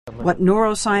What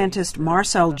neuroscientist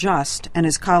Marcel Just and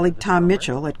his colleague Tom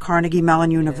Mitchell at Carnegie Mellon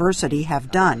University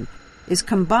have done is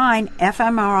combine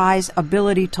fMRI's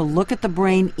ability to look at the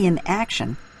brain in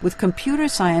action with computer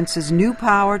science's new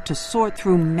power to sort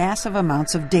through massive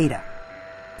amounts of data.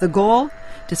 The goal?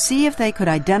 To see if they could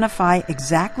identify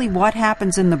exactly what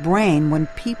happens in the brain when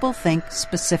people think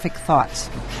specific thoughts.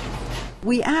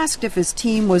 We asked if his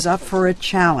team was up for a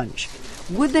challenge.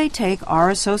 Would they take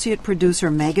our associate producer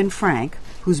Meghan Frank,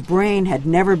 whose brain had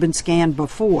never been scanned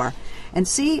before, and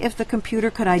see if the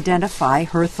computer could identify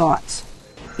her thoughts?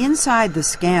 Inside the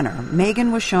scanner,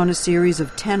 Meghan was shown a series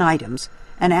of 10 items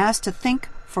and asked to think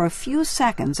for a few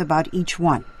seconds about each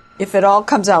one. If it all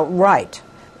comes out right,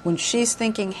 when she's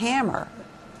thinking hammer,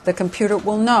 the computer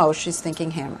will know she's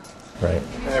thinking hammer. Right.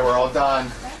 Okay, we're all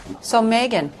done. So,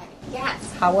 Meghan.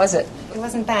 Yes. How was it? It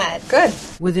wasn't bad. Good.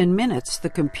 Within minutes,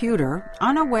 the computer,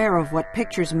 unaware of what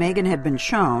pictures Meghan had been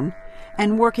shown,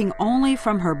 and working only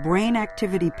from her brain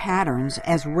activity patterns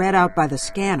as read out by the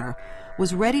scanner,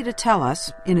 was ready to tell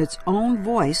us, in its own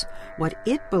voice, what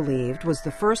it believed was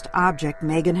the first object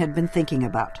Meghan had been thinking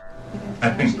about.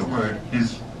 I think the word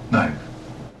is knife.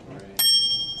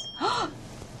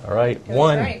 All right,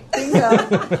 one. Right.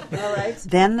 All right.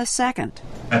 Then the second.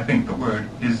 I think the word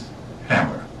is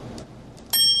hammer.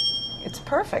 It's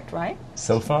perfect, right?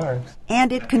 So far.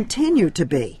 And it continued to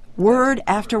be, word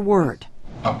after word.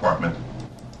 Apartment.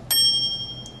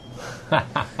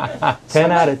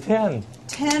 10 out of 10.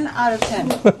 10 out of 10.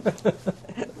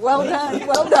 Well done,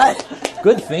 well done.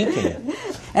 Good thinking.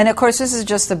 And of course, this is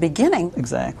just the beginning.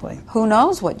 Exactly. Who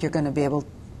knows what you're going to be able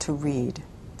to read?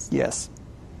 Yes.